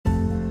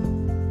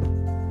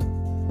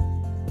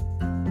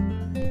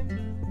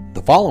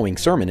following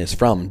sermon is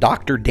from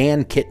Dr.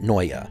 Dan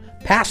Kitnoya,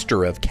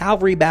 pastor of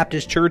Calvary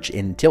Baptist Church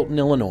in Tilton,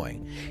 Illinois.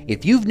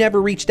 If you've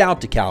never reached out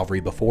to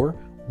Calvary before,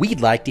 we'd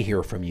like to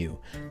hear from you.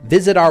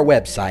 Visit our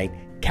website,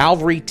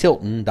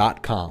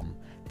 calvarytilton.com.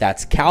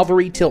 That's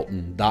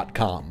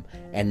calvarytilton.com.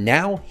 And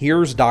now,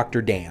 here's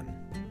Dr. Dan.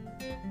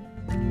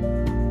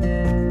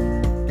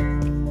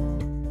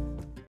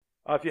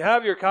 If you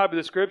have your copy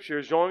of the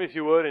Scriptures, join me if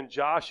you would in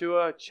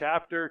Joshua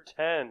chapter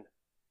 10.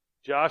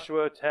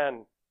 Joshua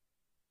 10.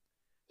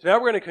 So now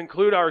we're going to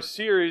conclude our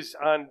series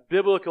on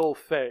biblical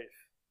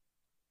faith.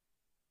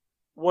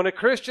 When a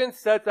Christian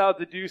sets out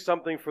to do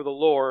something for the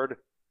Lord,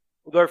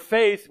 their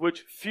faith,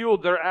 which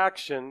fueled their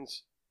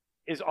actions,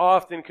 is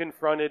often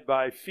confronted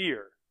by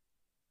fear.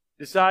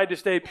 Decide to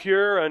stay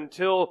pure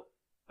until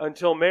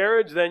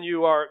marriage, then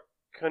you are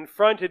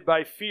confronted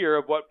by fear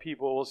of what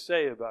people will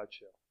say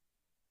about you.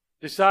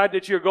 Decide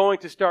that you're going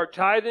to start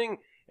tithing,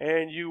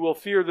 and you will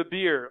fear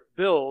the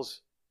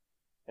bills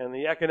and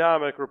the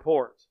economic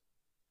report.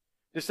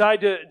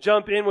 Decide to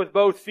jump in with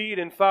both feet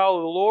and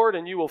follow the Lord,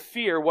 and you will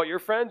fear what your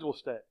friends will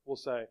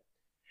say.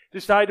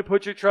 Decide to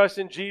put your trust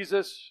in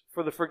Jesus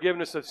for the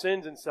forgiveness of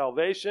sins and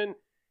salvation,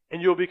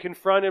 and you'll be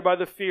confronted by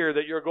the fear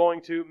that you're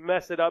going to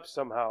mess it up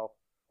somehow,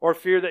 or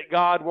fear that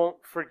God won't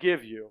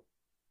forgive you.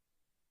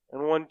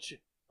 And when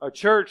a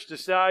church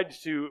decides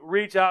to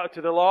reach out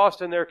to the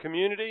lost in their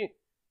community,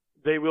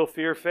 they will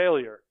fear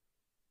failure,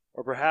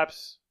 or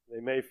perhaps they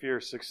may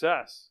fear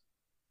success,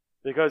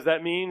 because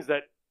that means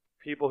that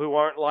people who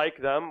aren't like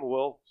them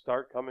will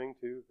start coming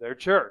to their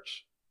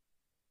church.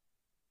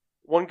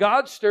 When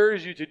God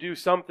stirs you to do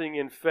something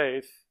in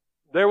faith,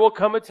 there will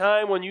come a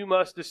time when you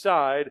must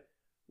decide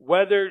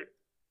whether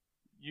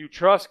you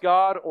trust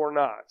God or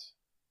not.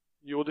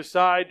 You will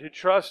decide to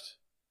trust.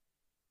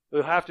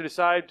 You'll have to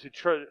decide to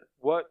trust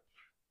what?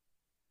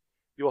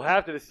 You'll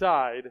have to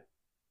decide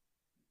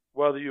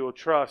whether you will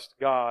trust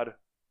God,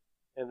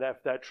 and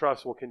that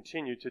trust will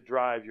continue to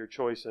drive your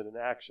choices and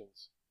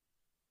actions.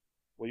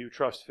 Will you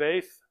trust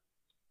faith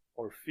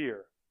or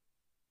fear?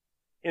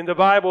 In the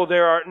Bible,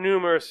 there are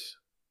numerous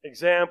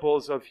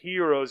examples of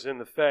heroes in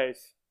the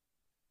faith,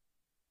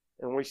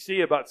 and we see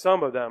about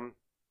some of them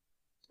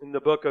in the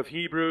book of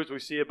Hebrews. We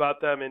see about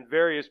them in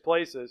various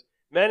places.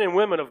 Men and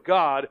women of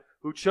God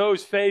who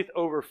chose faith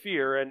over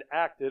fear and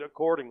acted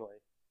accordingly.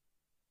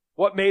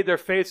 What made their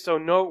faith so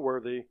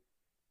noteworthy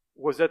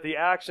was that the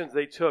actions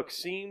they took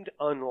seemed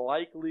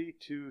unlikely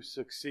to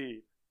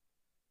succeed.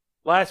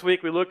 Last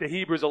week we looked at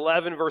Hebrews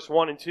 11, verse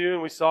 1 and 2,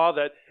 and we saw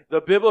that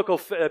the biblical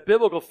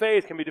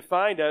faith can be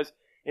defined as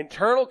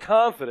internal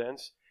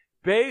confidence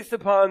based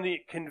upon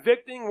the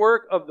convicting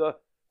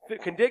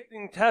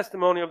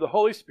testimony of the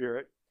Holy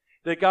Spirit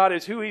that God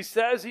is who He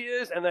says He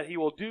is and that He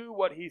will do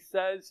what He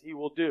says He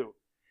will do.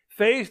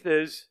 Faith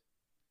is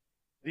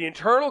the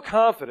internal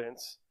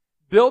confidence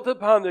built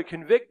upon the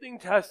convicting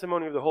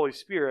testimony of the Holy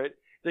Spirit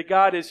that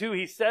God is who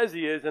He says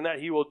He is and that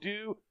He will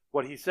do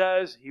what He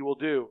says He will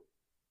do.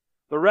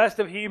 The rest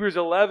of Hebrews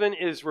 11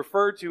 is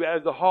referred to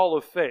as the Hall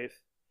of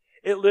Faith.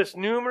 It lists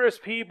numerous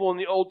people in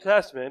the Old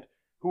Testament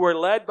who were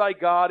led by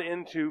God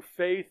into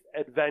faith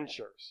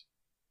adventures.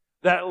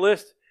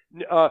 The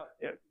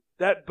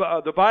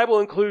Bible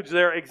includes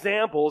their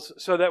examples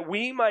so that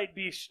we might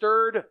be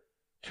stirred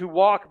to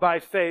walk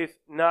by faith,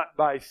 not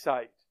by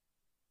sight.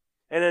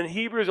 And then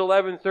Hebrews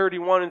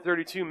 11:31 and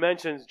 32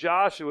 mentions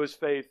Joshua's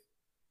faith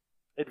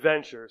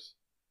adventures.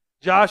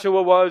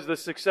 Joshua was the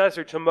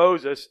successor to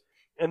Moses,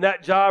 and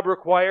that job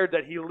required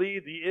that he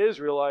lead the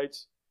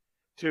Israelites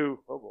I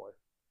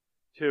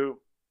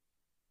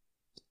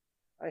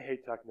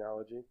hate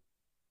technology.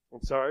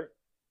 I'm sorry.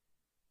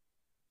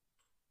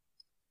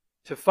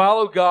 To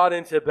follow God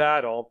into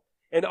battle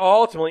and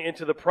ultimately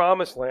into the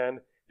promised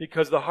land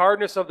because of the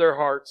hardness of their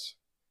hearts.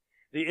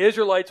 The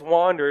Israelites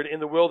wandered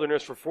in the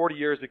wilderness for 40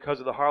 years because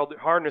of the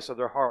hardness of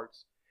their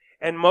hearts.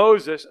 And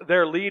Moses,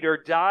 their leader,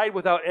 died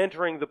without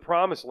entering the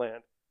promised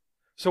land.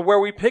 So where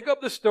we pick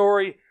up the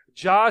story,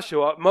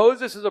 Joshua,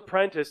 Moses'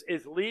 apprentice,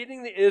 is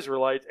leading the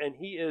Israelites, and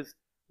he is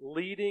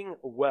leading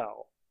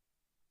well.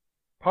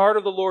 Part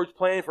of the Lord's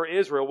plan for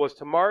Israel was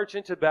to march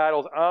into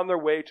battles on their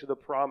way to the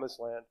promised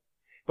land.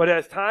 But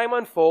as time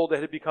unfolded,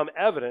 it had become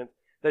evident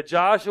that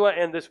Joshua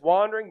and this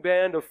wandering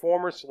band of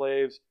former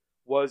slaves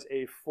was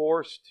a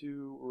force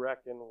to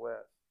reckon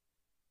with.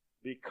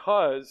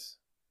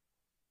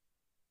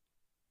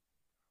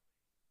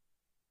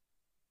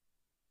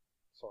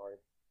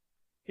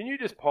 Can you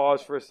just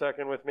pause for a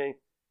second with me?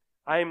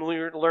 I am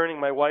learning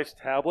my wife's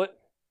tablet,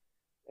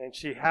 and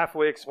she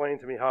halfway explained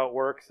to me how it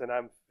works, and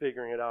I'm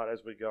figuring it out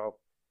as we go.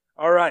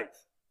 All right.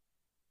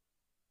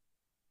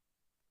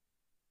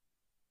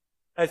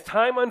 As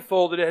time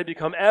unfolded, it had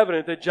become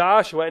evident that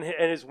Joshua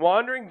and his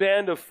wandering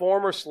band of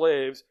former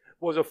slaves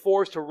was a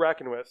force to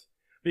reckon with,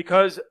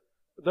 because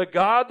the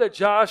God that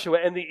Joshua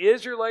and the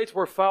Israelites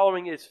were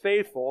following is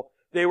faithful.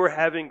 They were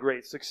having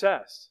great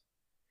success.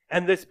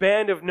 And this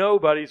band of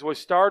nobodies was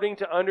starting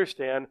to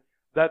understand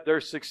that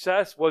their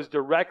success was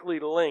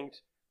directly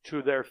linked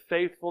to their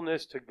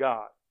faithfulness to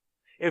God.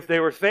 If they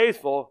were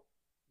faithful,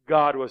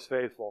 God was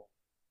faithful.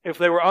 If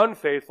they were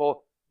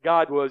unfaithful,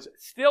 God was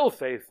still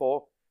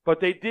faithful, but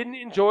they didn't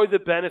enjoy the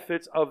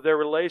benefits of their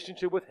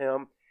relationship with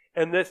Him,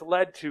 and this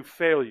led to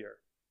failure,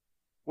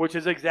 which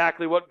is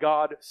exactly what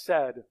God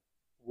said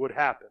would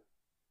happen.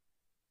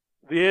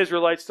 The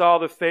Israelites saw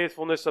the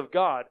faithfulness of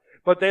God,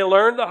 but they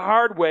learned the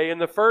hard way in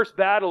the first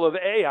battle of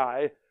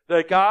Ai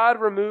that God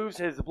removes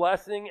His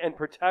blessing and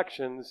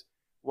protections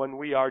when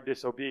we are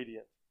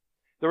disobedient.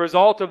 The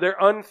result of their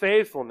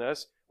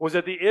unfaithfulness was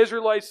that the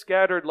Israelites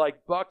scattered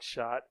like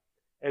buckshot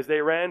as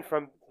they ran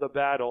from the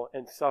battle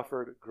and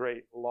suffered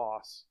great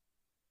loss.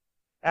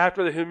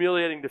 After the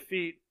humiliating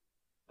defeat,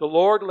 the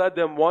Lord led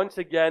them once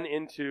again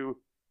into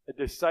a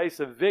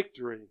decisive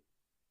victory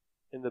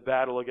in the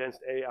battle against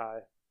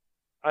Ai.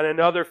 On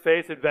another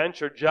faith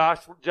adventure,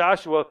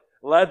 Joshua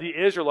led the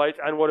Israelites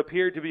on what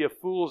appeared to be a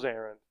fool's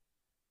errand,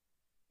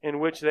 in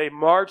which they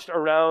marched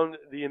around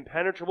the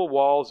impenetrable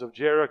walls of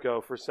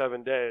Jericho for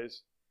 7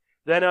 days.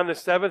 Then on the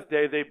seventh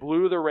day they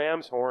blew the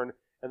ram's horn,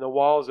 and the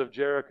walls of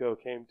Jericho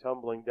came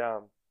tumbling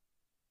down.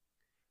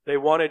 They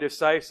won a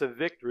decisive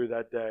victory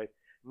that day,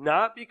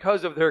 not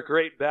because of their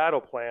great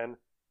battle plan,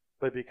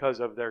 but because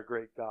of their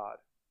great God.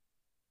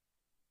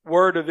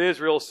 Word of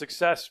Israel's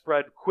success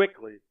spread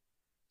quickly.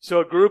 So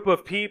a group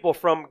of people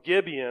from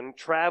Gibeon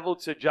traveled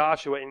to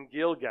Joshua in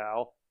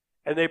Gilgal,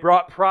 and they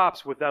brought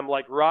props with them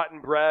like rotten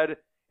bread,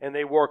 and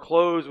they wore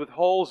clothes with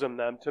holes in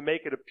them to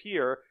make it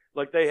appear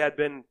like they had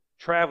been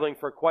traveling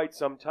for quite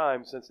some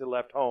time since they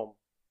left home.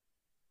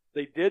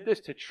 They did this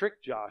to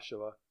trick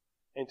Joshua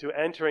into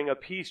entering a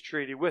peace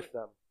treaty with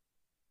them.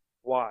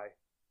 Why?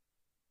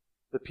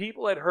 The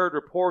people had heard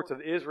reports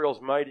of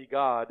Israel's mighty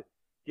God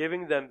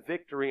giving them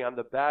victory on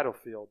the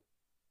battlefield.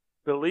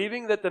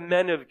 Believing that the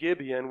men of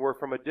Gibeon were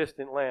from a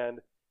distant land,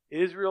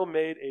 Israel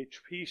made a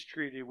peace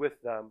treaty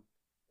with them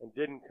and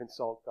didn't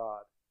consult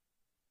God.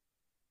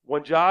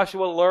 When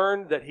Joshua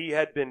learned that he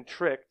had been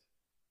tricked,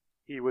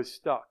 he was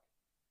stuck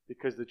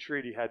because the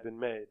treaty had been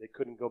made. They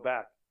couldn't go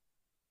back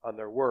on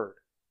their word.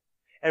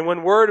 And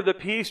when word of the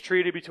peace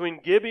treaty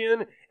between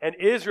Gibeon and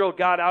Israel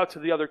got out to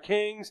the other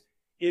kings,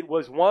 it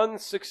was one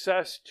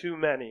success too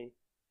many.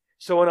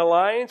 So an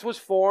alliance was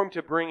formed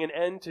to bring an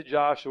end to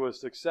Joshua's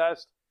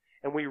success.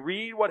 And we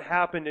read what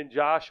happened in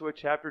Joshua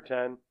chapter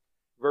 10,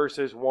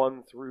 verses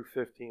 1 through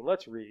 15.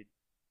 Let's read.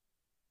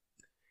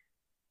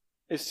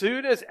 As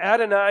soon as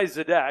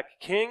Adonai-Zedek,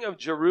 king of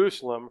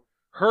Jerusalem,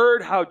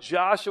 heard how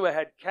Joshua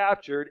had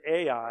captured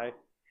Ai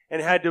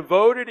and had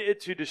devoted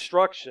it to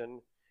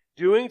destruction,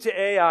 doing to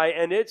Ai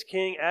and its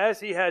king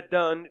as he had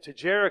done to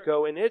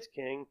Jericho and its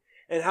king,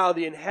 and how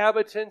the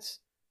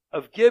inhabitants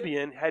of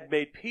Gibeon had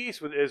made peace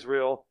with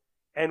Israel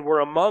and were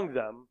among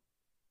them,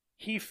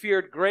 he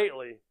feared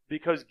greatly,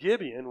 because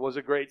Gibeon was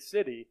a great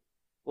city,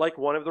 like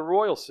one of the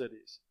royal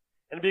cities,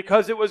 and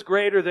because it was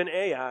greater than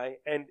Ai,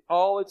 and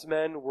all its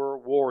men were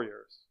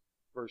warriors.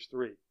 Verse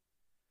 3.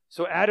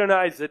 So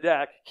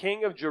Adonai-Zedek,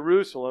 king of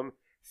Jerusalem,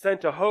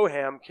 sent to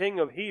Hoham, king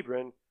of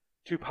Hebron,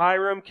 to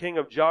Piram, king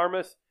of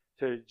Jarmuth,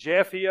 to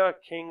Japhia,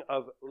 king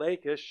of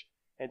Lachish,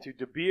 and to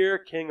Debir,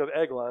 king of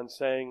Eglon,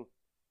 saying,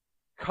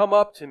 Come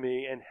up to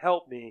me and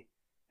help me,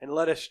 and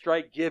let us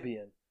strike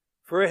Gibeon,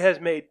 for it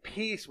has made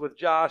peace with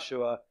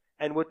Joshua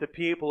and with the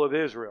people of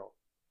Israel.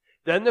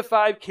 Then the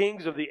 5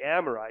 kings of the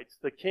Amorites,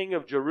 the king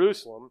of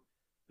Jerusalem,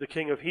 the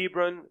king of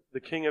Hebron, the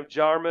king of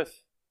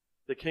Jarmuth,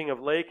 the king of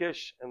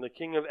Lachish, and the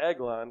king of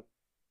Eglon,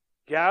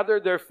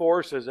 gathered their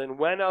forces and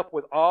went up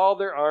with all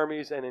their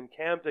armies and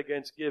encamped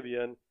against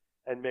Gibeon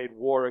and made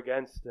war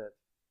against it.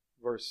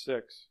 Verse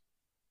 6.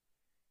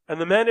 And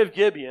the men of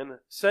Gibeon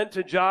sent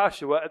to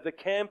Joshua at the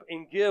camp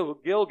in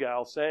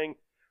Gilgal, saying,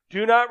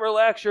 Do not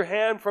relax your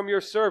hand from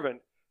your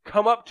servant.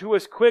 Come up to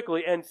us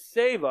quickly and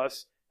save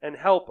us and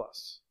help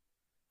us.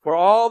 For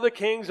all the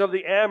kings of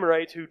the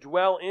Amorites who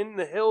dwell in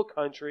the hill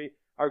country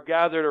are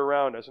gathered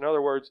around us. In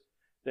other words,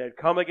 they had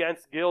come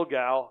against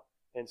Gilgal,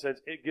 and since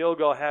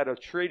Gilgal had a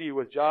treaty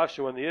with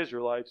Joshua and the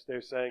Israelites,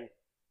 they're saying,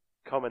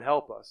 Come and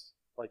help us,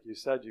 like you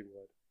said you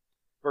would.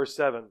 Verse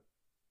 7.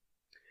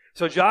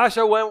 So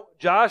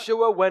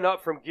Joshua went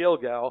up from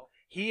Gilgal,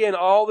 he and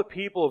all the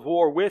people of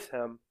war with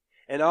him,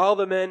 and all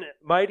the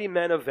mighty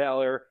men of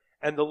valor.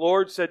 And the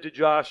Lord said to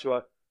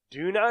Joshua,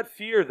 Do not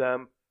fear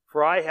them,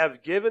 for I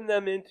have given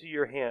them into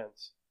your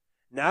hands.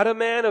 Not a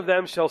man of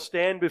them shall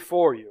stand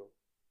before you.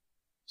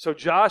 So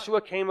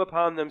Joshua came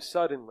upon them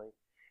suddenly,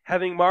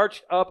 having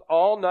marched up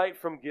all night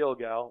from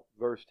Gilgal,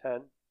 verse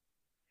 10.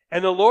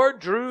 And the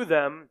Lord threw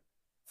them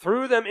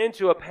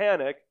into a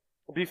panic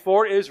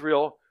before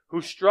Israel,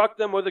 who struck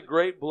them with a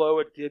great blow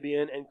at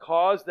Gibeon and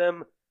chased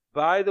them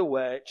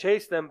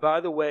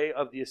by the way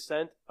of the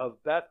ascent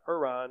of Beth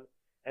Horon,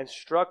 and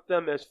struck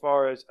them as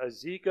far as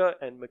Azekah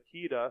and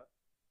Makkedah.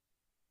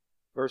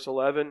 Verse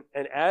 11,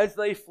 And as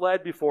they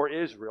fled before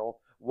Israel,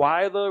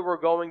 while they were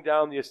going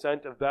down the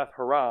ascent of Beth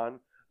Horon,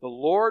 the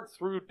Lord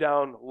threw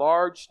down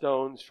large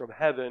stones from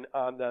heaven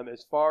on them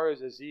as far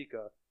as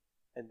Azekah,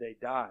 and they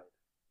died.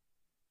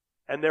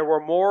 And there were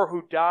more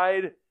who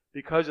died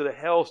because of the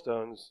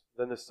hailstones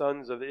than the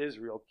sons of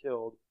Israel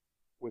killed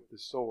with the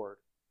sword.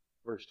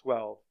 Verse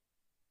 12.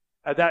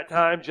 At that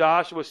time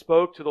Joshua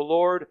spoke to the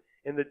Lord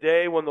in the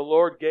day when the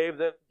Lord gave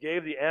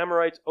the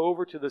Amorites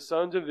over to the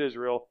sons of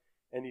Israel,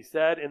 and he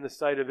said in the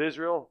sight of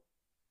Israel,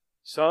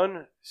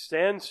 Sun,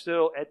 stand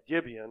still at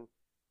Gibeon,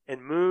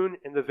 and moon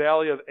in the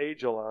valley of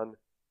Ajalon.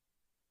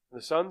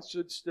 And the sun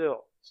stood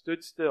still,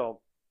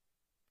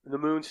 and the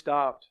moon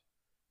stopped,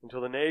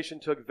 until the nation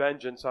took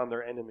vengeance on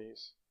their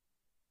enemies.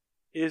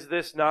 Is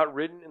this not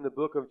written in the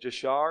book of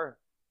Jashar?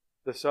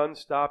 The sun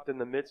stopped in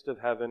the midst of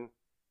heaven,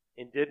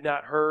 and did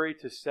not hurry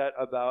to set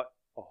about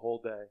a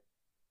whole day.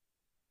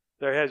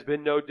 There has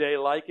been no day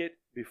like it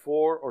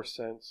before or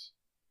since,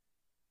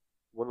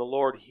 when the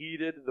Lord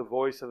heeded the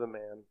voice of a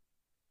man.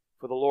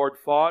 For the Lord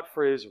fought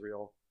for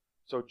Israel.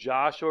 So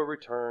Joshua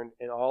returned,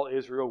 and all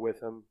Israel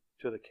with him,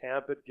 to the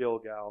camp at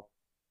Gilgal.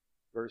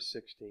 Verse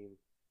 16.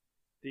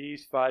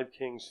 These 5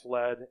 kings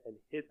fled and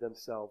hid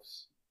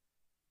themselves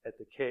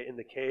in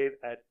the cave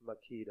at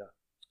Makkedah.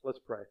 Let's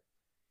pray.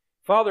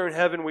 Father in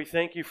heaven, we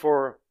thank you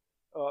for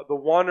the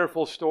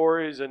wonderful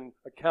stories and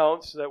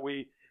accounts that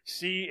we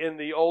see in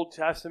the Old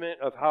Testament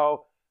of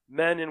how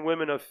men and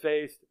women of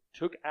faith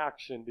took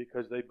action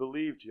because they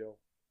believed you.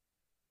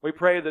 We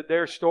pray that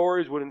their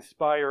stories would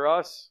inspire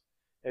us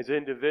as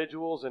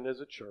individuals and as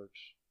a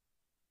church.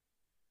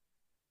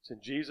 It's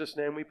in Jesus'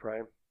 name we pray.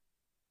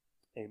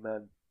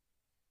 Amen.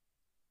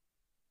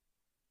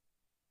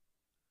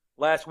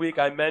 Last week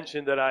I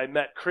mentioned that I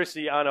met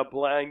Chrissy on a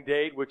blind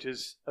date, which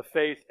is a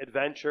faith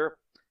adventure,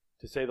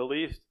 to say the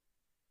least.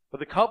 But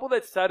the couple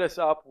that set us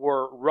up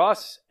were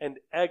Russ and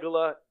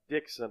Egla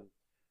Dixon.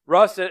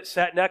 Russ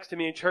sat next to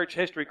me in church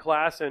history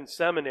class and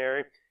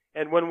seminary,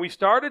 and when we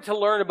started to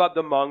learn about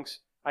the monks,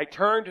 I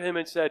turned to him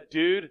and said,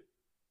 dude,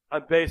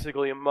 I'm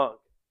basically a monk.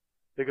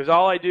 Because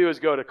all I do is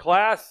go to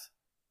class,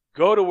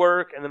 go to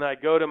work, and then I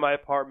go to my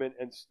apartment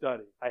and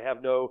study. I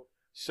have no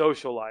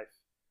social life.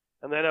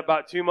 And then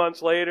about 2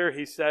 months later,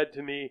 he said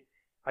to me,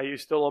 are you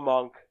still a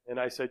monk? And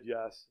I said,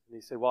 yes. And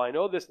he said, well, I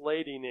know this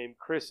lady named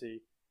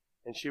Chrissy,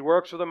 and she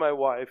works with my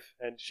wife,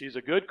 and she's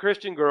a good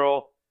Christian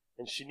girl,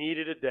 and she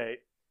needed a date.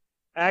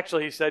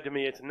 Actually, he said to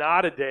me, it's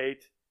not a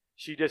date.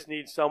 She just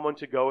needs someone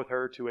to go with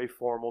her to a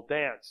formal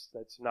dance.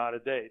 That's not a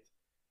date.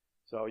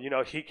 So,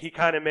 he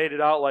kind of made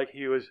it out like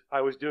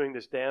I was doing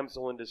this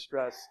damsel in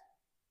distress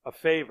a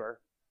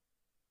favor.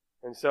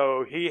 And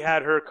so he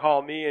had her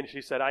call me, and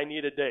she said, I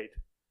need a date.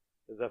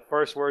 The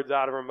first words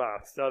out of her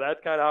mouth. So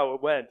that's kind of how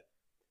it went.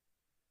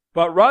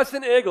 But Russ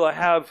and Igla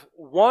have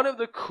one of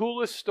the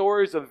coolest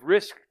stories of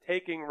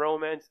risk-taking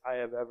romance I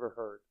have ever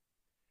heard.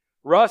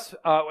 Russ,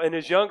 in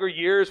his younger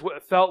years,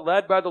 felt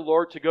led by the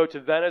Lord to go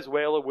to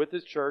Venezuela with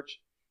his church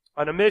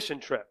on a mission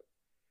trip.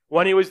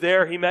 When he was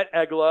there, he met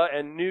Egla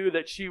and knew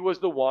that she was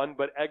the one,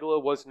 but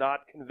Egla was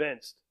not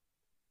convinced.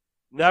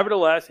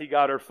 Nevertheless, he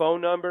got her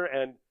phone number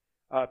and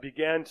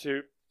began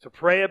to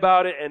pray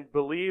about it and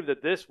believe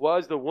that this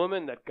was the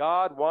woman that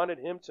God wanted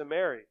him to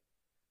marry.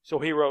 So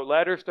he wrote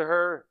letters to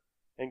her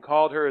and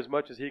called her as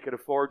much as he could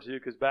afford to,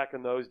 because back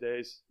in those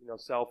days,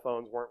 cell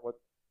phones weren't what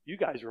you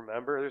guys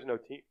remember. There's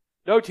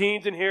no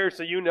teens in here,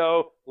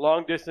 so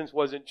long distance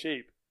wasn't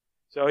cheap.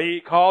 So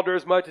he called her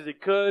as much as he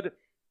could,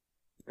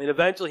 and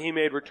eventually he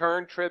made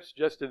return trips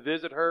just to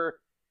visit her,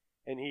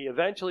 and he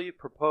eventually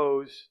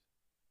proposed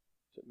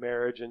to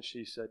marriage, and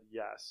she said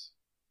yes.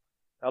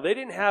 Now, they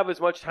didn't have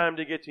as much time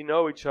to get to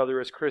know each other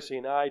as Chrissy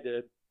and I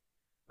did,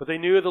 but they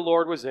knew the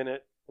Lord was in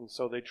it, and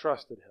so they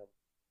trusted him.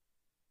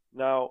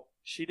 Now,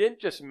 she didn't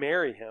just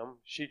marry him.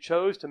 She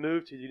chose to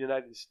move to the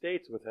United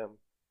States with him.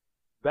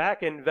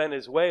 Back in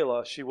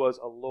Venezuela, she was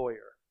a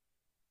lawyer.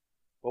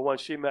 But when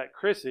she met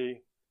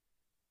Chrissy,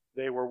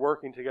 they were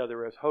working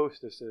together as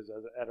hostesses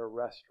at a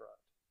restaurant.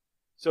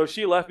 So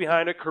she left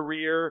behind a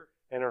career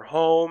and her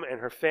home and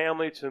her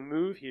family to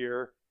move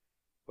here.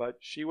 But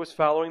she was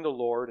following the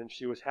Lord, and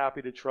she was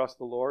happy to trust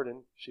the Lord,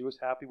 and she was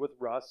happy with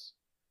Russ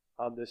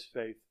on this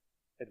faith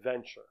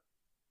adventure.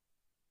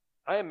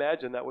 I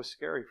imagine that was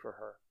scary for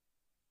her.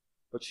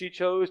 But she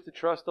chose to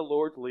trust the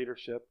Lord's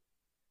leadership.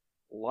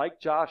 Like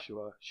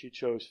Joshua, she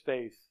chose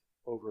faith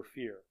over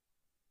fear.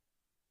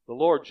 The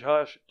Lord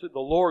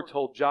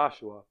told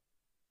Joshua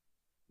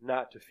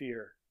not to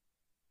fear.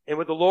 And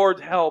with the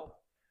Lord's help,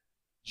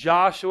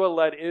 Joshua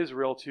led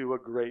Israel to a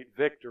great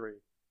victory.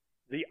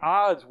 The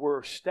odds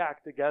were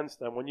stacked against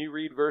them. When you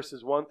read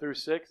verses 1 through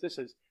 6, this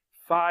is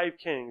 5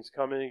 kings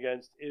coming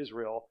against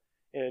Israel.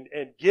 And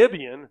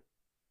Gibeon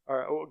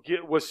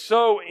was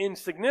so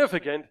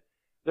insignificant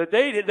that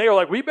they were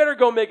like, we better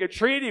go make a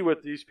treaty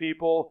with these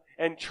people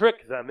and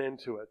trick them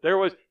into it.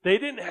 They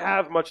didn't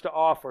have much to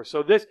offer.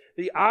 So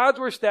the odds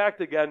were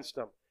stacked against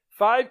them.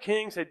 5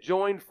 kings had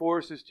joined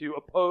forces to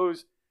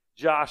oppose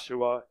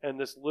Joshua and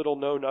this little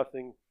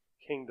know-nothing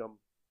kingdom.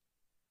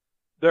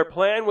 Their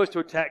plan was to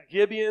attack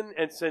Gibeon,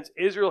 and since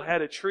Israel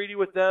had a treaty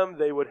with them,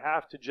 they would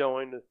have to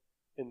join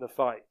in the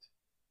fight.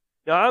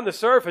 Now, on the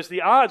surface,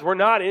 the odds were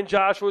not in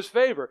Joshua's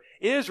favor.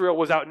 Israel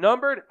was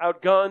outnumbered,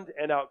 outgunned,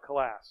 and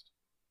outclassed.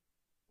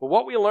 But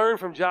what we learn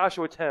from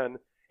Joshua 10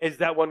 is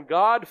that when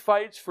God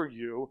fights for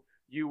you,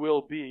 you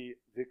will be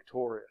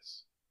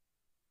victorious.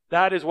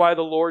 That is why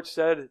the Lord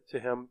said to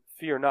him,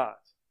 fear not.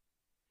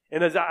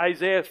 And as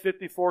Isaiah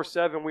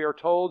 54:7, we are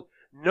told,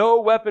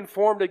 no weapon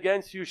formed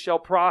against you shall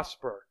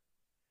prosper.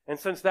 And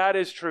since that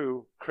is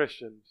true,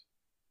 Christians,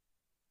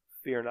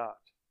 fear not.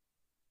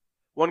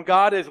 When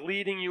God is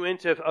leading you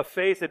into a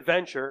faith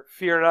adventure,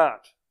 fear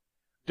not.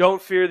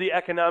 Don't fear the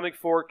economic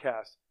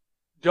forecast.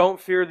 Don't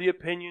fear the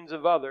opinions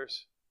of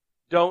others.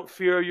 Don't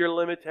fear your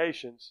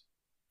limitations.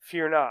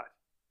 Fear not.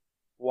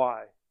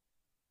 Why?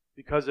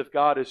 Because if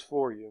God is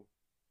for you,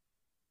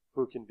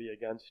 who can be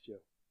against you?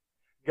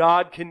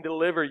 God can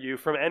deliver you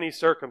from any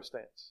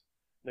circumstance.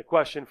 The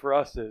question for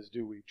us is,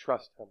 do we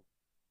trust Him?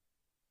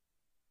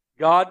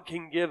 God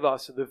can give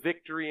us the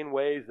victory in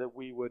ways that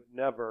we would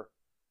never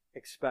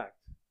expect.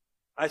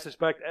 I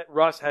suspect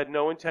Russ had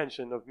no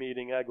intention of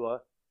meeting Egla,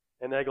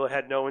 and Egla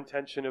had no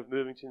intention of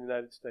moving to the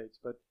United States,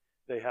 but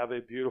they have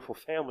a beautiful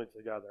family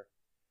together.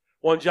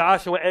 When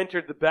Joshua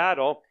entered the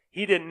battle,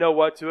 he didn't know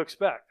what to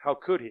expect. How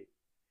could he?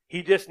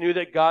 He just knew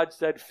that God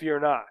said, fear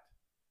not.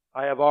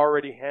 I have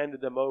already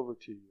handed them over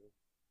to you.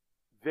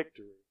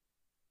 Victory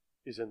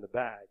is in the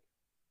bag.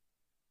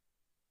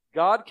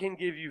 God can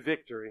give you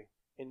victory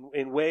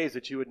in ways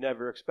that you would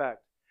never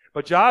expect.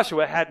 But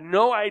Joshua had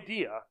no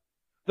idea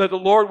that the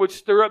Lord would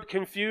stir up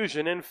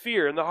confusion and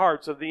fear in the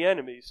hearts of the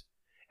enemies,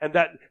 and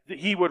that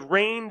He would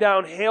rain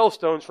down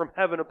hailstones from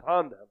heaven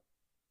upon them.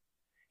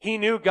 He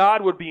knew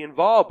God would be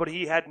involved, but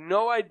he had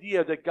no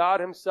idea that God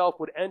Himself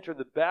would enter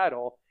the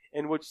battle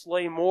and would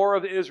slay more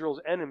of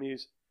Israel's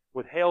enemies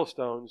with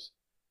hailstones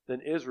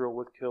than Israel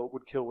would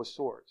kill with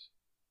swords.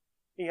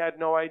 He had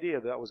no idea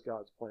that was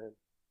God's plan.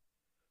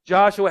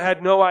 Joshua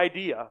had no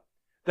idea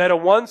that a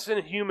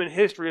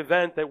once-in-human-history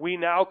event that we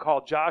now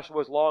call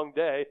Joshua's Long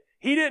Day,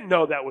 he didn't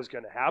know that was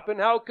going to happen.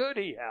 How could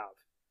he have?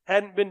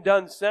 Hadn't been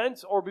done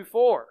since or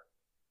before.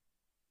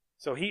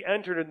 So he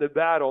entered in the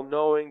battle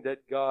knowing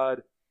that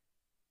God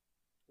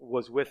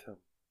was with him.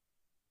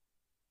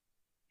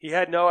 He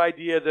had no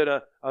idea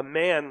that a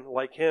man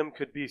like him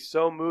could be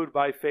so moved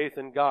by faith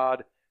in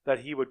God that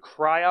he would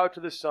cry out to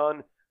the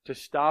sun to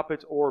stop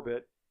its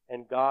orbit,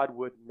 and God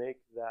would make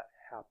that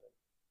happen,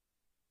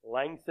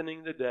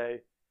 lengthening the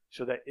day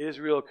so that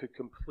Israel could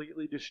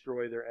completely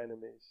destroy their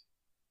enemies.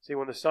 See,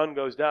 when the sun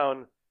goes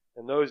down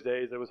in those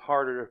days, it was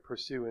harder to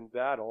pursue in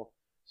battle,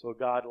 so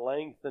God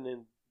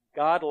lengthening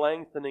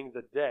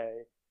the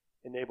day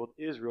enabled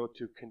Israel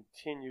to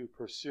continue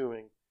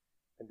pursuing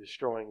and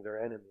destroying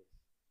their enemies.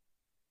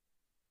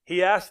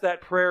 He asked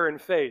that prayer in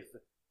faith,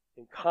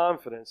 in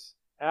confidence,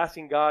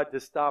 asking God to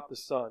stop the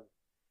sun,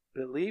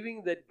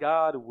 believing that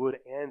God would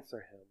answer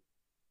him.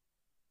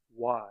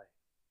 Why?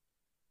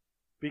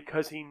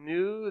 Because he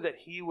knew that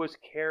he was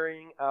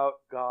carrying out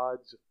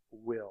God's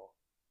will.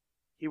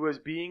 He was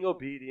being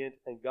obedient,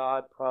 and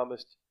God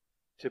promised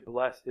to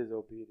bless his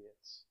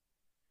obedience.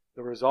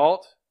 The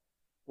result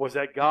was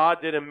that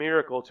God did a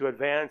miracle to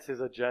advance his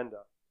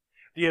agenda.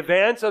 The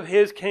advance of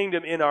his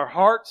kingdom in our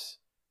hearts,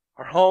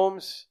 our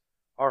homes,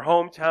 our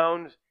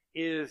hometowns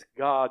is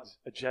God's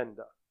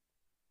agenda.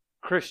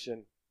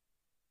 Christian,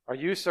 are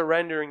you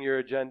surrendering your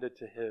agenda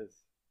to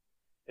his?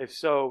 If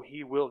so,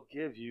 he will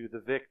give you the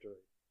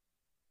victory.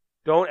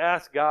 Don't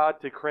ask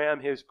God to cram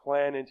his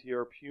plan into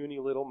your puny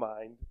little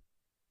mind.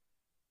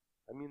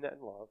 I mean that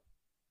in love.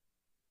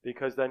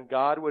 Because then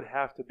God would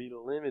have to be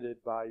limited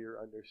by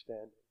your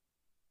understanding.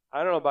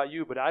 I don't know about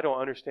you, but I don't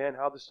understand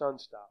how the sun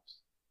stops.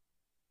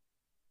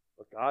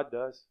 But God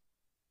does.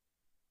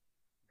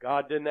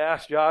 God didn't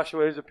ask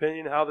Joshua his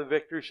opinion how the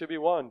victory should be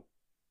won.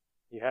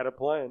 He had a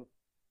plan.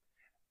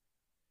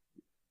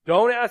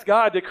 Don't ask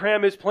God to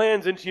cram his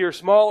plans into your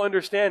small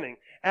understanding.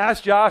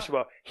 Ask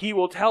Joshua. He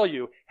will tell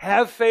you.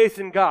 Have faith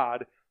in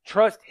God.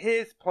 Trust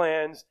his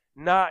plans,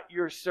 not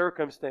your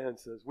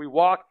circumstances. We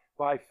walk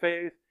by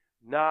faith,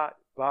 not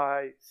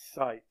by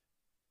sight.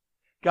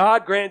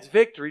 God grants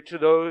victory to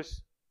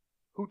those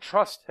who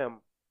trust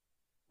him.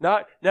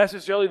 Not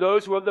necessarily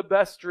those who have the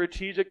best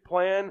strategic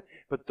plan,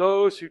 but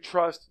those who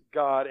trust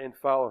God and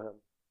follow him.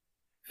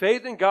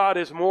 Faith in God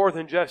is more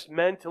than just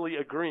mentally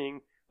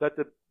agreeing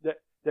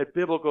that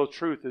biblical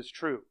truth is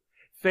true.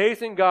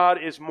 Faith in God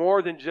is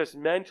more than just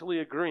mentally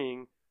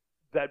agreeing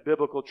that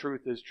biblical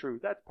truth is true.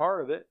 That's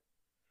part of it.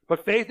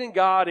 But faith in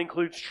God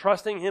includes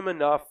trusting him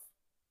enough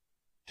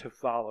to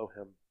follow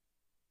him.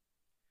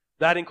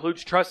 That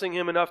includes trusting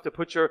him enough to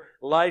put your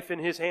life in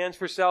his hands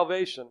for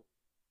salvation.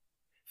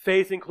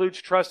 Faith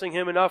includes trusting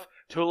him enough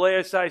to lay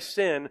aside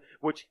sin,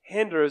 which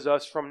hinders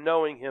us from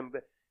knowing him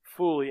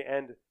fully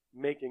and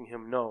making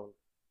him known.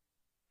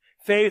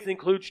 Faith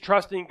includes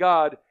trusting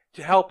God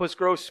to help us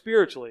grow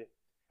spiritually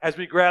as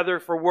we gather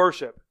for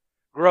worship,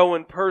 grow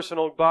in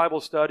personal Bible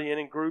study and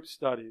in group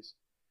studies.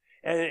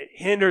 And it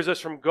hinders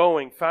us from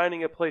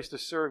finding a place to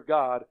serve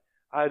God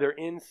either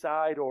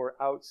inside or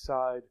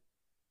outside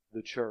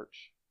the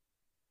church.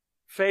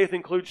 Faith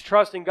includes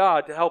trusting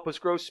God to help us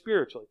grow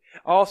spiritually.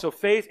 Also,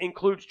 faith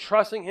includes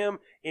trusting him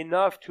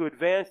enough to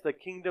advance the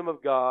kingdom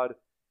of God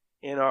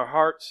in our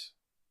hearts,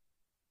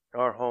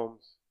 our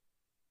homes,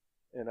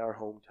 and our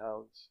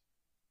hometowns.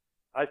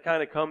 I've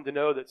kind of come to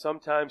know that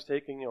sometimes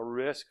taking a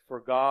risk for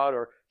God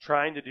or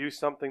trying to do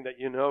something that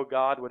you know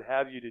God would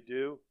have you to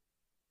do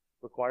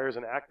requires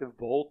an act of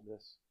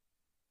boldness.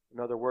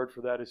 Another word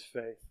for that is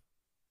faith.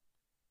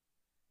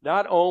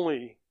 Not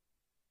only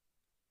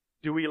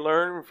do we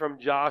learn from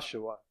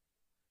Joshua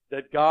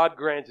that God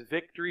grants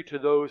victory to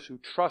those who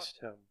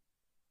trust Him,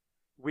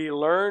 we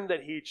learn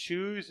that He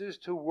chooses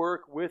to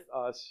work with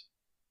us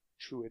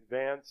to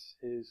advance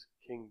His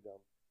kingdom.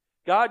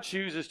 God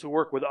chooses to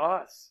work with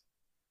us,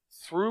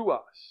 through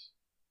us,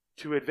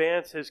 to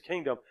advance His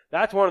kingdom.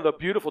 That's one of the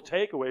beautiful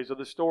takeaways of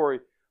the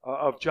story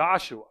of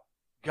Joshua.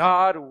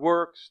 God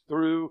works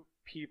through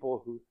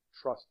people who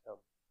trust Him.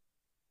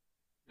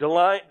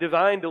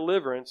 Divine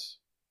deliverance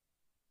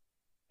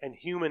and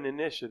human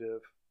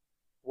initiative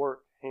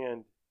work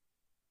hand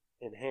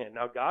in hand.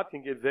 Now, God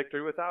can give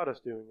victory without us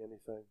doing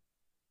anything,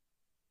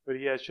 but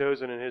He has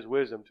chosen in His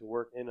wisdom to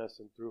work in us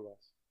and through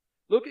us.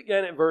 Look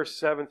again at verse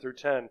 7 through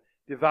 10.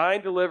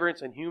 Divine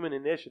deliverance and human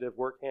initiative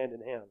work hand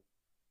in hand.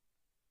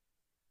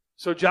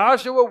 So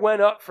Joshua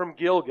went up from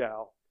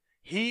Gilgal,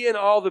 he and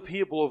all the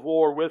people of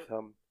war with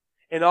him,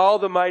 and all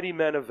the mighty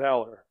men of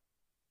valor.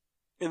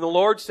 And the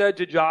Lord said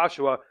to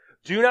Joshua,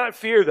 "Do not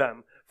fear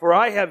them, for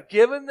I have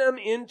given them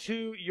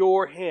into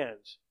your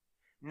hands.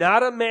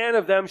 Not a man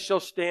of them shall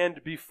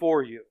stand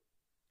before you."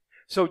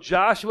 So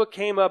Joshua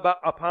came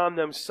upon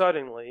them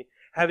suddenly,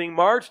 having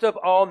marched up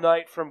all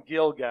night from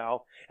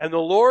Gilgal, and the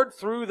Lord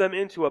threw them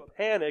into a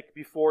panic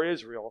before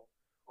Israel,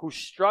 who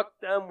struck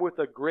them with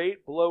a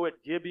great blow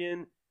at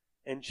Gibeon,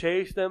 and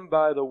chased them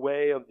by the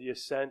way of the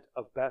ascent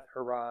of Beth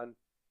Horon,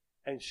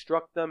 and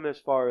struck them as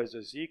far as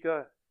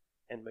Azekah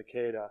and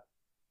Makkedah.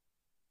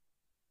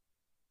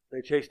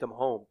 They chased them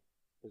home,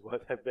 is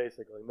what that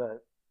basically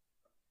meant.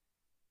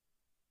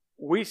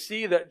 We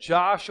see that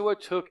Joshua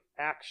took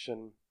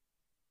action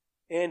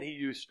and he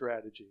used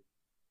strategy.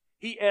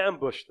 He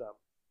ambushed them.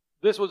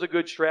 This was a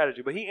good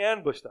strategy, but he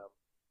ambushed them.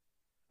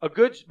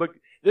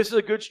 This is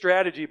a good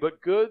strategy,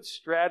 but good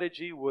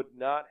strategy would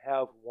not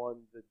have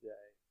won the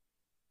day.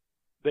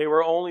 They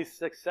were only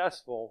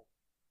successful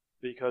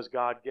because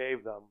God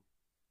gave them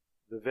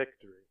the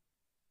victory.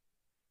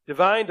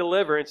 Divine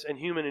deliverance and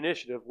human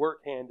initiative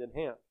work hand in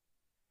hand.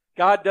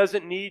 God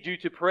doesn't need you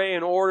to pray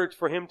in order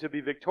for Him to be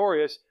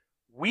victorious.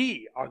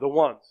 We are the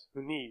ones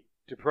who need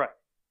to pray.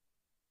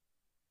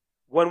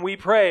 When we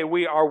pray,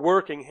 we are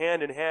working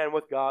hand in hand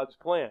with God's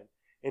plan.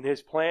 And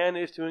His plan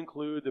is to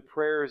include the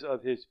prayers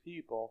of His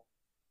people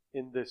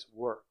in this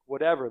work,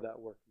 whatever that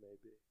work may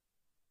be.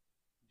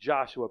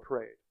 Joshua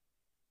prayed,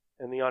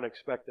 and the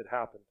unexpected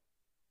happened.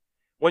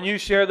 When you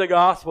share the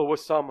gospel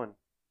with someone,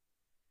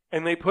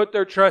 and they put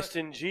their trust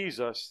in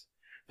Jesus,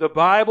 the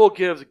Bible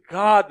gives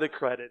God the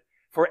credit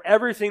for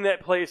everything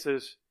that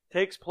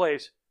takes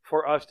place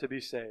for us to be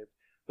saved.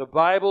 The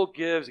Bible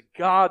gives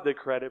God the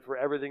credit for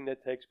everything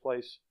that takes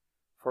place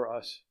for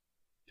us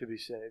to be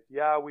saved.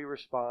 Yeah, we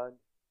respond,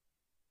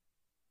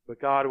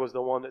 but God was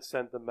the one that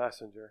sent the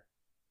messenger.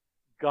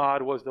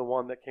 God was the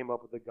one that came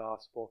up with the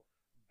gospel.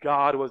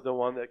 God was the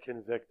one that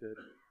convicted.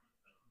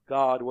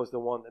 God was the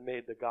one that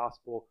made the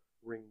gospel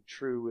ring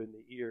true in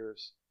the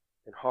ears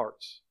and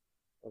hearts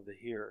of the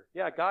hearer.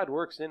 Yeah, God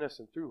works in us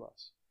and through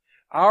us.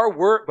 Our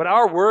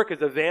work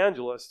as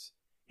evangelists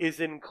is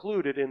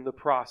included in the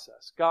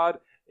process. God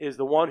is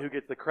the one who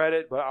gets the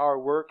credit, but our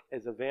work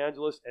as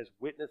evangelists, as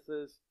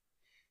witnesses,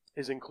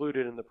 is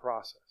included in the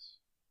process.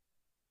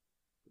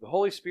 The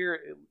Holy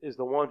Spirit is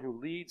the one who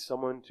leads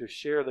someone to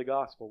share the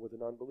gospel with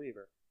an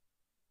unbeliever.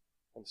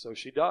 And so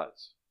she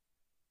does.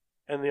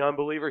 And the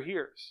unbeliever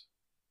hears.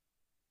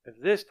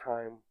 At this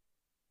time,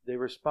 they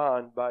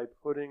respond by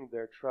putting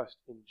their trust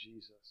in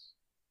Jesus.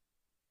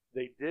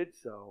 They did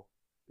so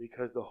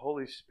because the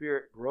Holy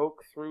Spirit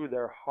broke through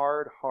their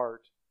hard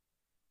heart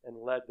and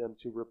led them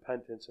to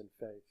repentance and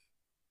faith.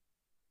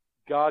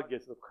 God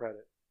gets the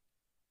credit,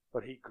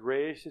 but He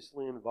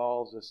graciously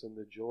involves us in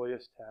the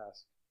joyous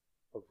task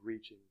of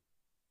reaching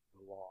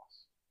the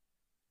lost.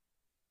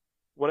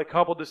 When a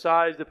couple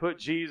decides to put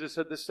Jesus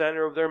at the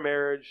center of their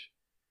marriage,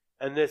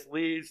 and this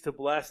leads to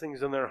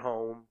blessings in their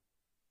home,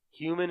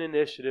 human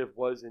initiative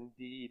was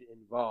indeed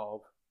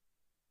involved,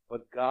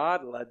 but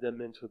God led them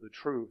into the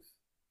truth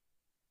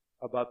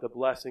about the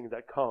blessing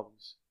that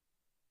comes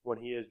when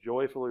he is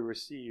joyfully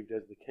received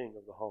as the king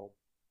of the home.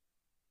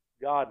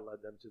 God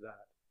led them to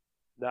that.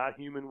 Not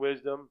human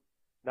wisdom,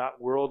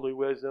 not worldly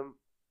wisdom,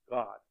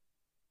 God.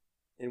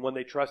 And when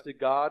they trusted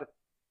God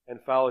and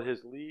followed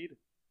his lead,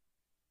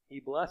 he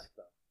blessed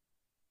them.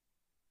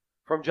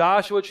 From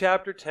Joshua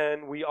chapter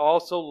 10, we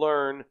also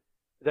learn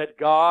that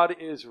God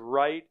is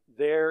right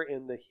there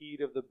in the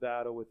heat of the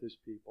battle with his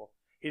people.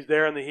 He's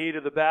there in the heat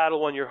of the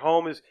battle when your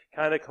home is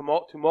kind of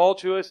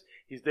tumultuous.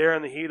 He's there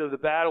in the heat of the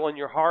battle in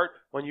your heart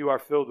when you are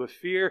filled with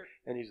fear.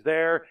 And he's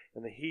there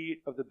in the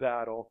heat of the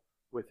battle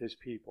with his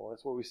people.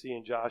 That's what we see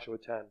in Joshua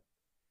 10.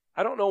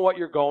 I don't know what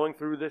you're going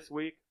through this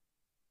week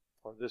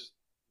or this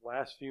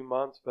last few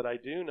months, but I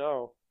do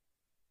know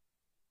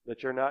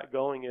that you're not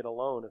going it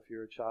alone if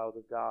you're a child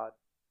of God.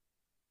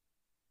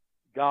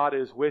 God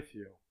is with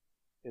you.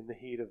 in the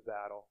heat of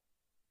battle.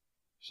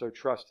 So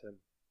trust Him.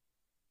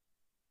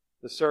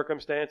 The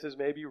circumstances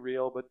may be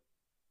real, but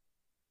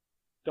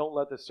don't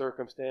let the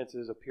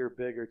circumstances appear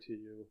bigger to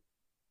you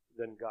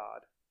than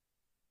God.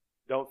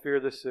 Don't fear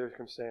the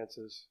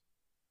circumstances.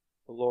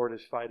 The Lord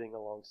is fighting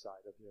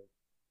alongside of you.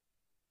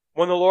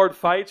 When the Lord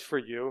fights for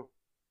you,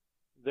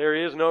 there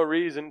is no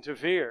reason to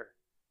fear.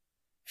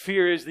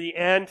 Fear is the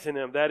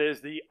antonym, that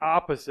is the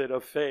opposite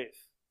of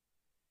faith.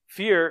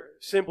 Fear,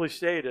 simply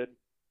stated,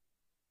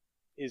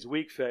 is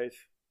weak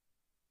faith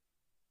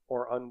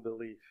or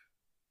unbelief.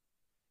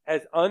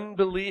 As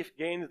unbelief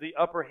gains the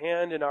upper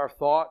hand in our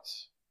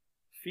thoughts,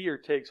 fear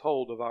takes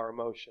hold of our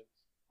emotions.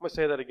 I'm going to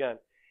say that again.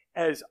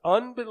 As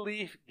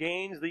unbelief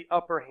gains the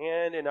upper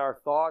hand in our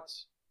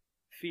thoughts,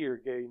 fear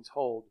gains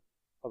hold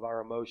of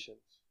our emotions.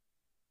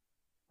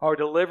 Our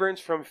deliverance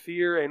from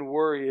fear and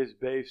worry is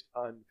based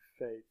on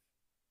faith,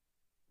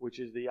 which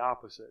is the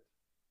opposite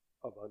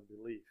of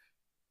unbelief.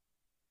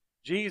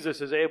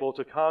 Jesus is able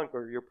to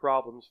conquer your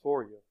problems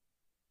for you.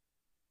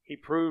 He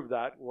proved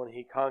that when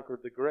He conquered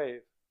the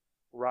grave,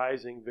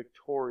 rising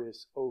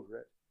victorious over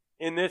it.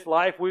 In this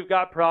life, we've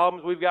got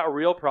problems. We've got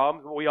real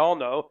problems. But we all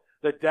know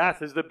that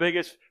death is the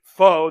biggest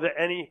foe that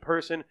any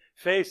person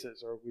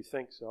faces, or we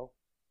think so.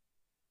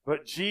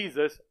 But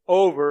Jesus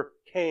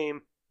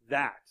overcame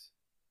that.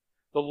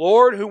 The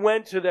Lord who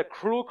went to the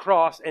cruel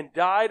cross and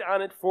died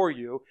on it for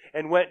you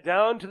and went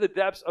down to the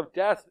depths of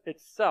death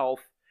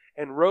itself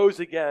and rose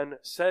again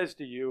says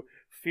to you,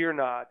 fear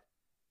not,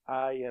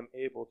 I am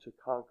able to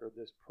conquer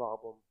this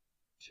problem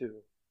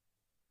too.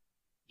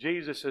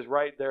 Jesus is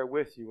right there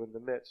with you in the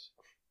midst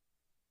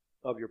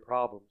of your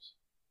problems.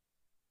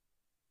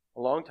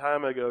 A long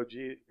time ago,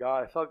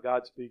 I felt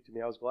God speak to me.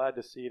 I was glad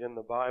to see it in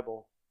the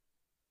Bible.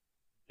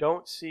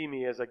 Don't see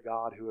me as a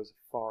God who is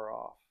far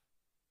off,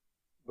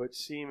 but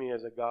see me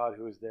as a God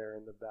who is there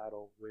in the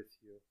battle with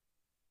you.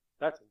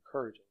 That's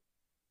encouraging.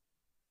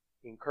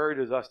 He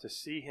encourages us to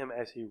see Him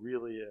as He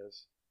really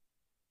is,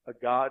 a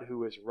God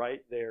who is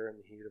right there in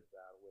the heat of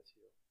battle with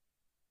you.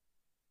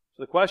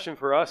 So the question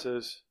for us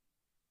is,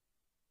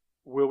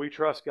 will we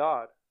trust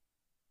God?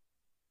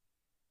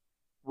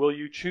 Will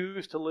you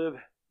choose to live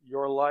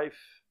your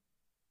life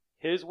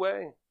His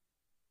way?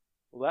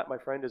 Well, that, my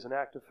friend, is an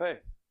act of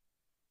faith.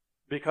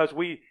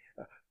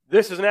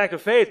 This is an act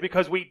of faith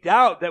because we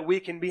doubt that we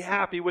can be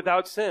happy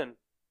without sin.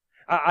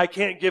 I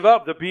can't give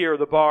up the beer,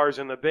 the bars,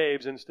 and the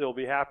babes and still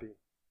be happy.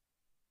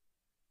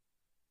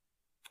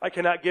 I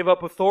cannot give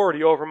up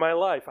authority over my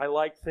life. I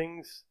like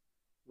things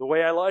the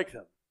way I like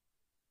them.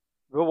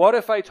 But what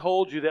if I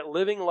told you that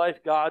living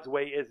life God's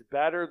way is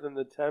better than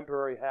the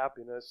temporary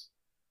happiness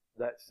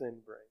that sin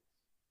brings?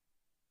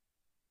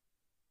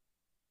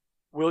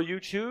 Will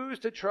you choose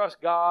to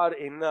trust God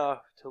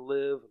enough to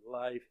live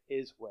life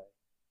His way?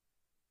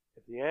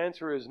 If the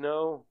answer is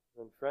no,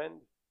 then friend,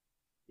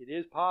 it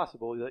is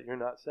possible that you're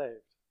not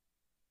saved.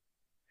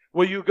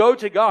 Will you go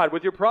to God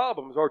with your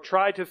problems or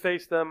try to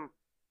face them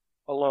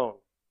alone?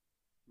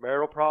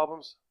 Marital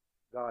problems?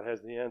 God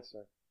has the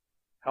answer.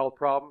 Health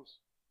problems?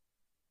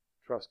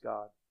 Trust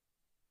God.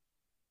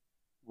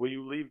 Will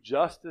you leave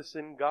justice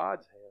in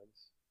God's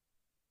hands,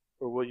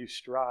 or will you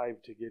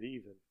strive to get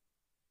even?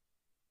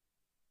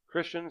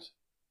 Christians,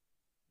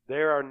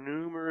 there are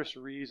numerous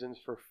reasons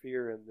for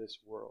fear in this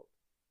world,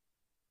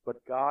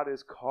 but God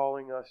is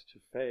calling us to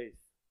faith.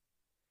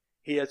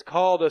 He has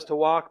called us to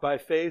walk by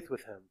faith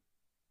with Him.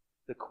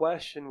 The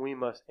question we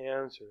must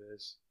answer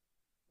is,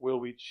 will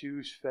we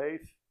choose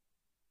faith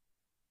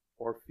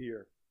or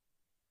fear?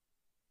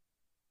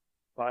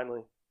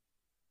 Finally,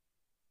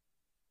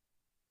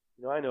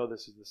 I know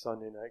this is the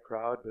Sunday night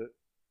crowd, but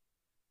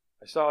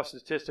I saw a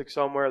statistic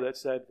somewhere that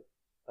said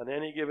on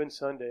any given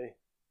Sunday,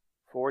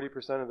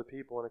 40% of the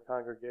people in a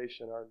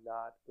congregation are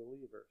not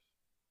believers.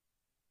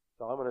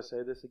 So I'm going to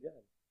say this again.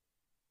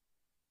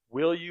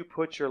 Will you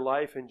put your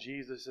life in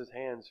Jesus'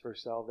 hands for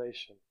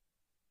salvation?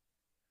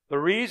 The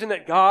reason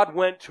that God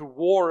went to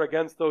war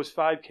against those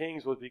 5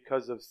 kings was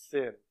because of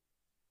sin.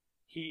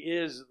 He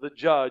is the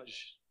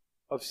judge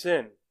of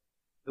sin.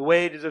 The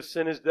wages of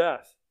sin is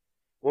death.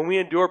 When we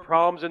endure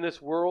problems in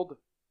this world,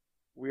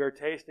 we are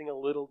tasting a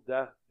little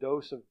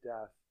dose of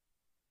death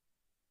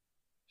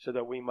so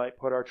that we might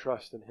put our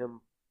trust in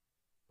Him,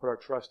 put our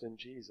trust in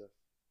Jesus.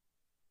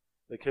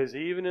 Because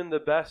even in the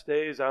best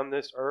days on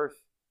this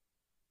earth,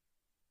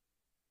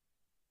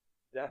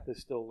 death is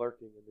still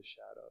lurking in the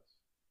shadows.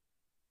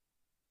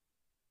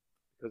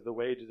 Because the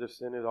wages of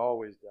sin is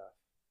always death.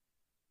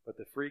 But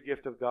the free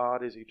gift of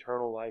God is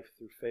eternal life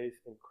through faith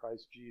in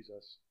Christ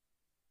Jesus,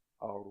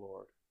 our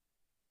Lord.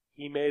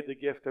 He made the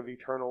gift of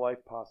eternal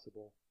life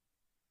possible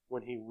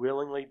when He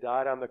willingly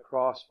died on the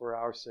cross for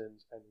our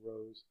sins and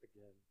rose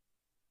again.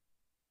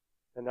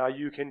 And now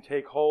you can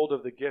take hold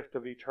of the gift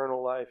of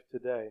eternal life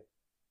today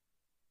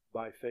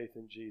by faith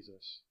in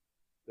Jesus.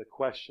 The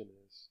question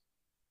is,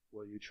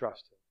 will you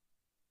trust Him?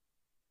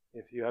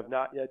 If you have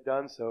not yet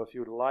done so, if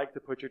you would like to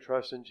put your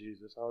trust in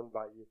Jesus, I'll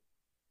invite you.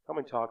 Come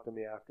and talk to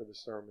me after the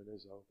sermon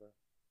is over.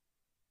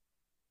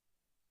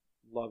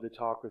 I'd love to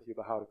talk with you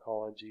about how to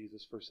call on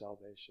Jesus for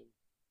salvation.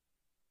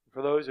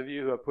 For those of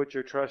you who have put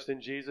your trust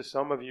in Jesus,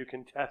 some of you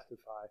can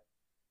testify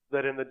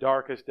that in the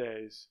darkest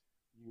days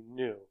you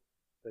knew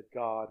that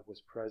God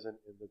was present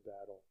in the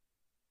battle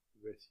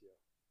with you.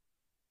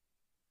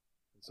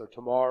 And so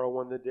tomorrow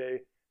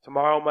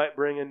might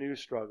bring a new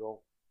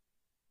struggle.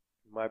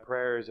 My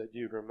prayer is that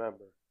you'd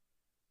remember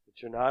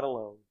that you're not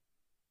alone,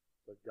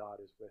 but God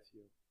is with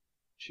you.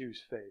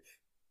 Choose faith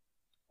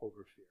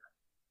over fear.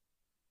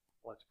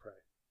 Let's pray.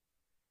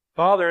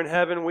 Father in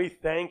heaven, we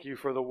thank you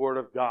for the Word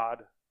of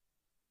God.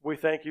 We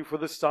thank you for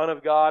the Son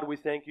of God. We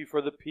thank you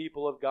for the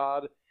people of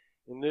God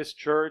in this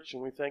church.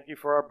 And we thank you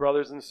for our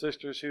brothers and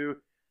sisters who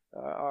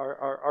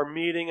are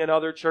meeting in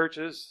other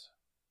churches,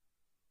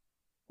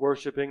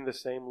 worshiping the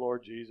same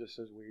Lord Jesus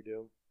as we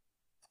do.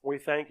 We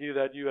thank you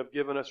that you have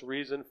given us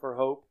reason for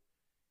hope,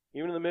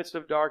 even in the midst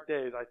of dark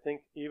days. I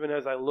think even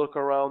as I look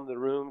around the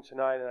room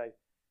tonight and I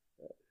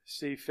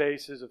see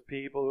faces of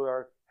people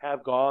who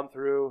have gone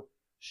through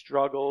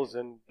struggles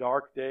and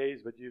dark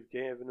days, but you've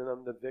given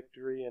them the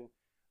victory, and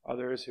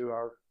others who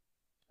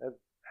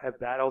have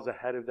battles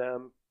ahead of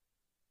them,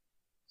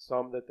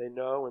 some that they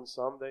know and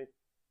some they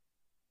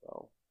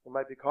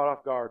might be caught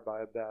off guard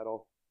by a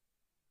battle.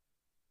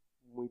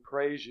 We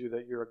praise you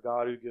that you're a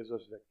God who gives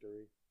us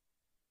victory.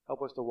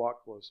 Help us to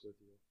walk close with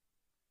you.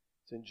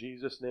 It's in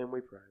Jesus' name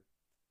we pray.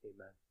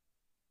 Amen.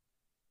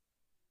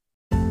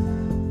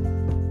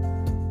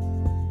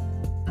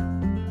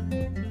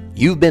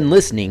 You've been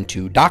listening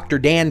to Dr.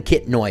 Dan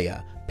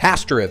Kitnoya,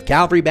 pastor of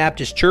Calvary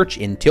Baptist Church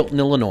in Tilton,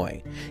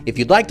 Illinois. If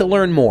you'd like to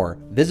learn more,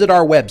 visit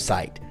our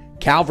website,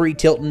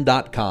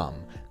 calvarytilton.com.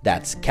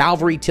 That's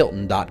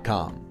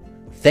calvarytilton.com.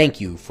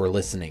 Thank you for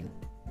listening.